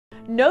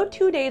No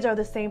 2 days are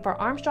the same for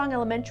Armstrong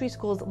Elementary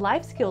School's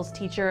life skills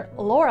teacher,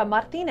 Laura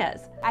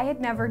Martinez. I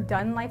had never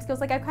done life skills.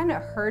 Like, I kind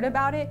of heard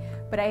about it,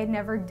 but I had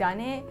never done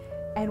it.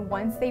 And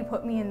once they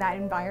put me in that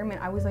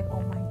environment, I was like,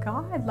 oh my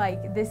God,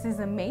 like, this is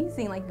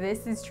amazing. Like,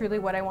 this is truly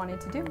what I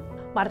wanted to do.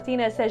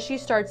 Martinez says she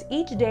starts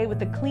each day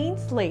with a clean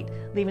slate,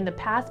 leaving the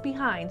past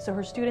behind so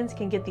her students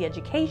can get the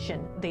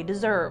education they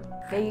deserve.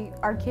 They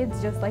are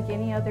kids just like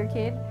any other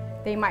kid.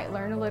 They might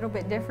learn a little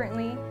bit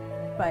differently,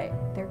 but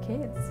they're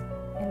kids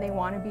and they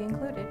want to be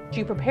included.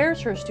 She prepares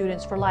her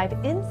students for life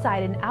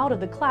inside and out of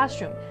the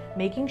classroom,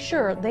 making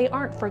sure they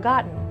aren't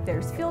forgotten.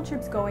 There's field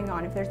trips going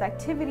on, if there's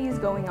activities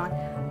going on,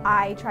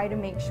 I try to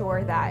make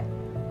sure that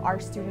our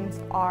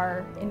students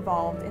are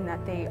involved and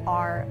that they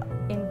are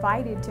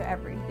invited to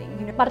everything.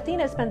 You know?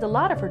 Martinez spends a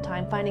lot of her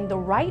time finding the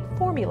right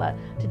formula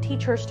to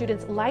teach her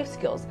students life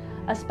skills,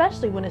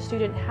 especially when a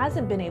student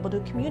hasn't been able to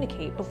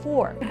communicate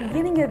before. At the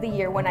beginning of the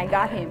year when I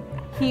got him,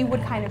 he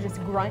would kind of just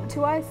grunt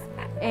to us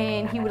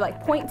and he would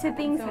like point to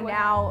things. So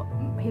now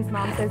his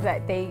mom says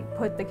that they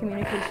put the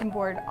communication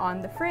board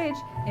on the fridge,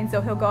 and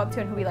so he'll go up to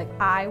it and he'll be like,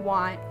 I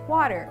want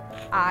water,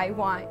 I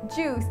want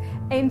juice.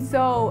 And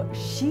so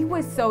she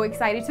was so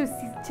excited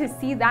to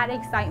see that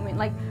excitement.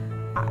 Like,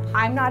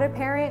 I'm not a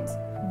parent,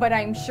 but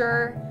I'm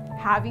sure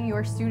having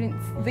your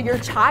students, your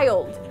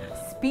child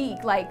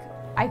speak, like,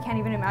 I can't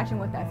even imagine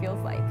what that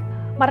feels like.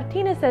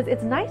 Martinez says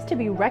it's nice to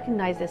be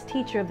recognized as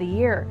Teacher of the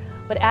Year,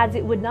 but adds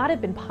it would not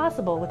have been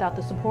possible without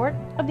the support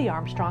of the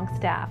Armstrong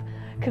staff.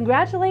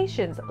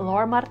 Congratulations,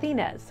 Laura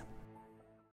Martinez.